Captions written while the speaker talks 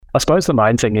I suppose the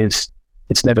main thing is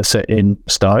it's never set in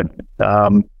stone.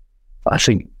 I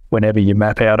think whenever you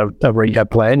map out a rehab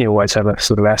plan, you always have a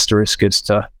sort of asterisk as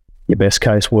to your best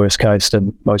case, worst case,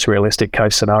 and most realistic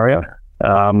case scenario.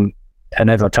 And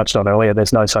as I touched on earlier,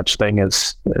 there's no such thing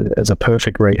as a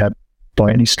perfect rehab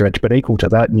by any stretch, but equal to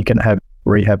that, you can have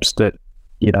rehabs that,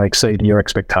 exceed your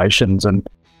expectations. And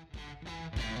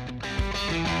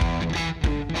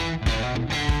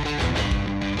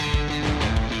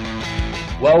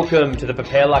welcome to the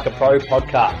Prepare Like a Pro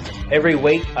podcast. Every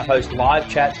week, I host live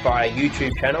chats via our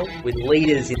YouTube channel with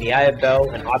leaders in the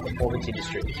AFL and high-performance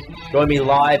industries. Join me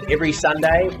live every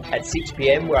Sunday at 6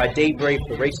 p.m, where I debrief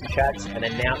the recent chats and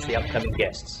announce the upcoming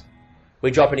guests.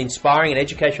 We drop an inspiring and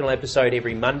educational episode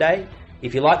every Monday.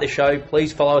 If you like the show,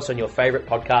 please follow us on your favourite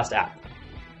podcast app.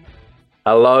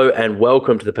 Hello and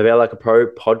welcome to the Prepare Like a Pro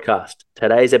podcast.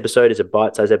 Today's episode is a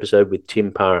bite-sized episode with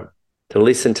Tim Parham. To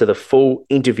listen to the full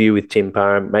interview with Tim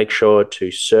Parham, make sure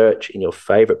to search in your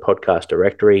favourite podcast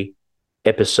directory,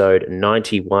 episode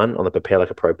 91 on the Prepare Like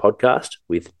a Pro podcast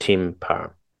with Tim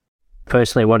Parham.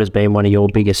 Personally, what has been one of your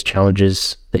biggest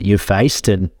challenges that you've faced,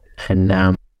 and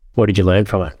what did you learn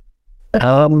from it?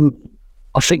 I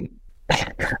think,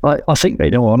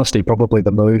 in all honesty, probably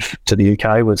the move to the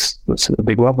UK was a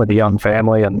big one with the young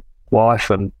family and wife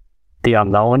and the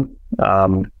unknown.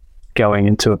 Going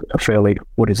into a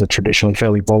traditionally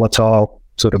fairly volatile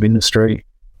sort of industry.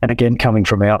 And again, coming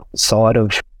from outside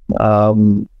of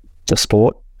the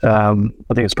sport, I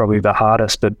think it's probably the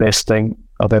hardest but best thing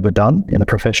I've ever done in a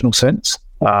professional sense.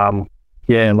 A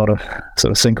lot of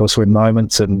sort of sink or swim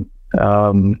moments. And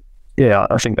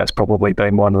I think that's probably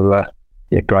been one of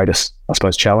the greatest, I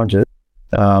suppose, challenges,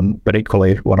 but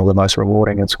equally one of the most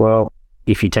rewarding as well.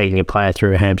 If you're taking a player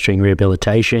through a hamstring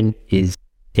rehabilitation, is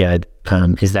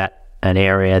that an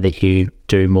area that you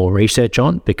do more research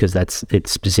on because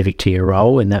it's specific to your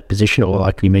role in that position? Or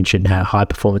like you mentioned, how high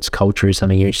performance culture is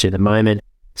something you're interested in at the moment.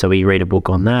 So will you read a book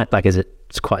on that? Like, is it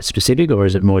quite specific, or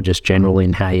is it more just general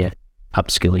in how you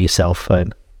upskill yourself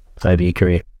over your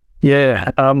career?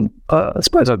 Yeah, I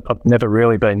suppose I've never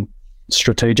really been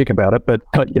strategic about it, but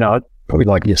probably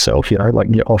like yourself, like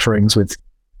your offerings with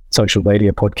social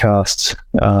media, podcasts,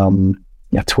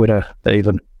 Twitter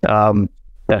even,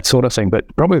 that sort of thing.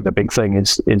 But probably the big thing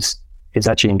is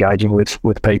actually engaging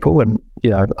with people. And,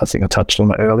 I think I touched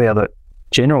on it earlier that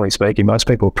generally speaking, most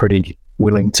people are pretty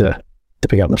willing to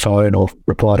pick up the phone or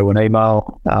reply to an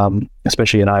email,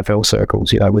 especially in AFL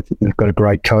circles. We've got a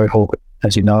great cohort,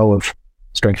 as you know, of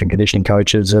strength and conditioning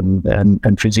coaches and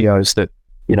physios that,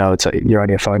 you're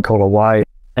only a phone call away.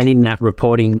 And in that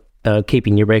reporting,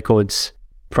 keeping your records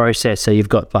process, so you've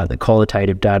got like the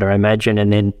qualitative data, I imagine,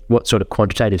 and then what sort of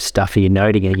quantitative stuff are you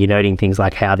noting? Are you noting things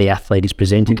like how the athlete is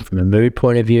presenting from a mood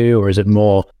point of view, or is it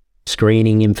more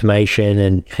screening information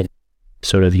and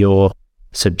sort of your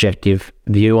subjective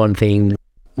view on things?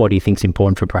 What do you think is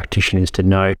important for practitioners to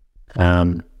know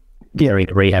during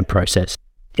the rehab process?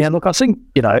 Yeah, look, I think,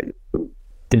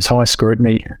 there's high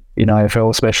scrutiny in AFL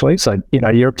especially, so,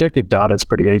 your objective data is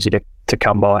pretty easy to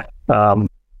come by.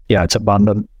 It's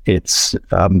abundant. It's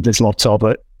there's lots of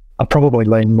it. I probably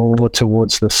lean more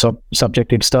towards the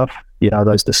subjective stuff.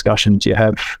 Those discussions you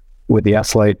have with the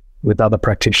athlete, with other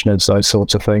practitioners, those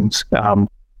sorts of things.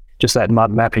 Just that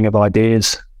mud mapping of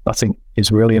ideas, I think,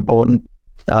 is really important.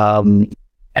 That's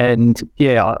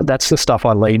the stuff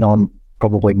I lean on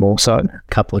probably more so. A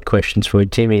couple of questions for you,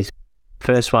 Tim.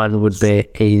 First one would be: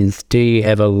 do you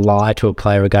ever lie to a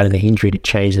player regarding the injury to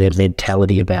change their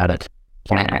mentality about it?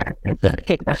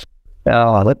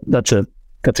 Oh, that's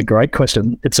a great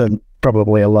question. It's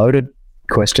probably a loaded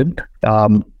question.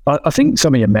 I think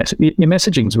some of your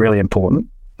messaging is really important.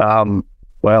 I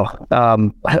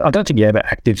don't think you ever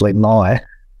actively lie,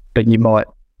 but you might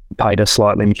paint a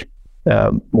slightly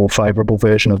more favourable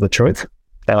version of the truth.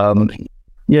 And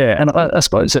I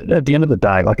suppose at the end of the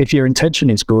day, like if your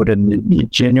intention is good and you're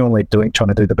genuinely trying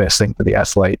to do the best thing for the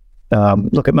athlete,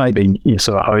 look, it may be you're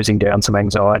sort of hosing down some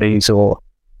anxieties or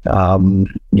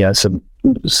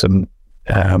some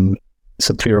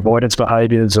fear avoidance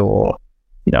behaviours, or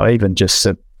even just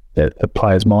a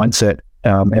player's mindset.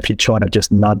 If you're trying to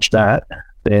just nudge that,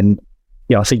 then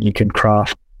I think you can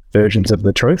craft versions of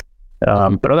the truth. But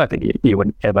I don't think you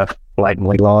would ever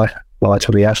blatantly lie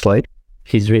to the athlete.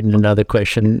 He's written another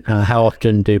question: how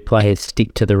often do players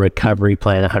stick to the recovery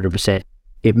plan 100%?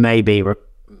 It may be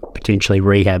potentially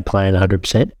rehab plan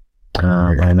 100%.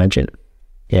 I imagine.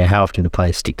 Yeah, how often do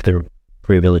players stick to the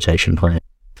rehabilitation plan?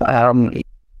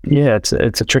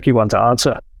 It's a tricky one to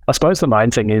answer. I suppose the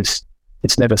main thing is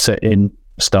it's never set in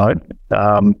stone.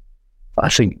 I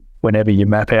think whenever you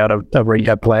map out a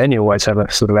rehab plan, you always have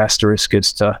a sort of asterisk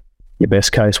as to your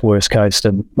best case, worst case,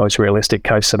 and most realistic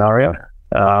case scenario.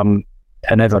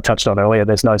 And as I touched on earlier,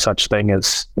 there's no such thing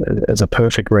as a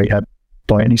perfect rehab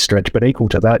by any stretch, but equal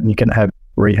to that, you can have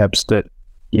rehabs that,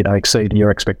 you know, exceed your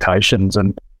expectations,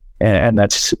 and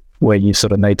that's where you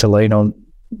sort of need to lean on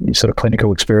your sort of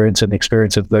clinical experience and the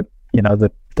experience of the, you know,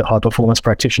 the high performance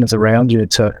practitioners around you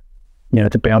to, you know,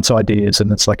 to bounce ideas.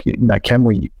 And it's like, you know, can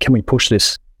we push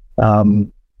this?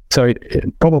 So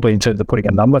probably in terms of putting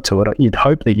a number to it, you'd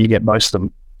hope that you get most of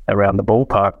them around the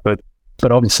ballpark, but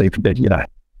obviously, you know,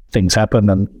 things happen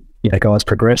and, you know, guys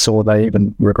progress or they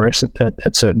even regress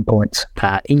at certain points.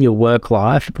 In your work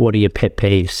life, what are your pet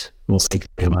peeves? We'll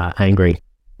make them angry.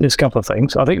 There's a couple of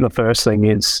things. I think the first thing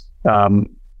is,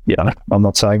 you know, I'm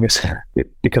not saying this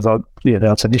because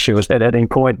it's an issue at any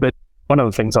point, but one of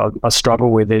the things I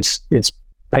struggle with is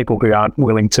people who aren't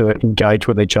willing to engage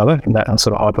with each other in that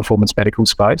sort of high performance medical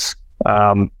space.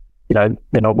 You know,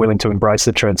 they're not willing to embrace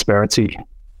the transparency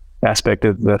aspect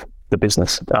of the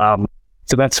business.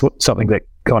 So that's something that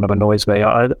kind of annoys me.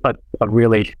 I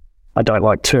don't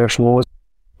like turf wars.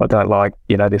 I don't like,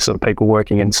 you know, this sort of people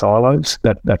working in silos.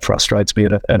 That frustrates me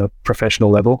at a professional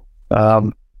level.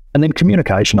 And then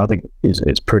communication, I think,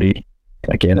 is pretty,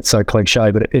 again, it's so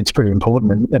cliche, but it's pretty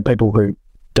important. And people who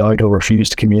don't or refuse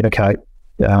to communicate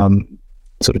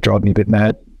sort of drive me a bit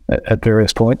mad at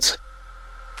various points.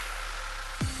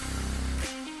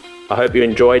 I hope you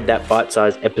enjoyed that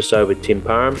bite-sized episode with Tim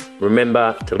Parham.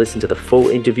 Remember to listen to the full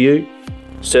interview.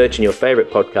 Search in your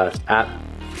favourite podcast app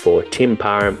for Tim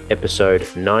Parham episode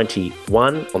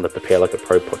 91 on the Prepare Like a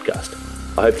Pro podcast.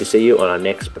 I hope to see you on our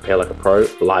next Prepare Like a Pro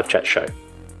live chat show.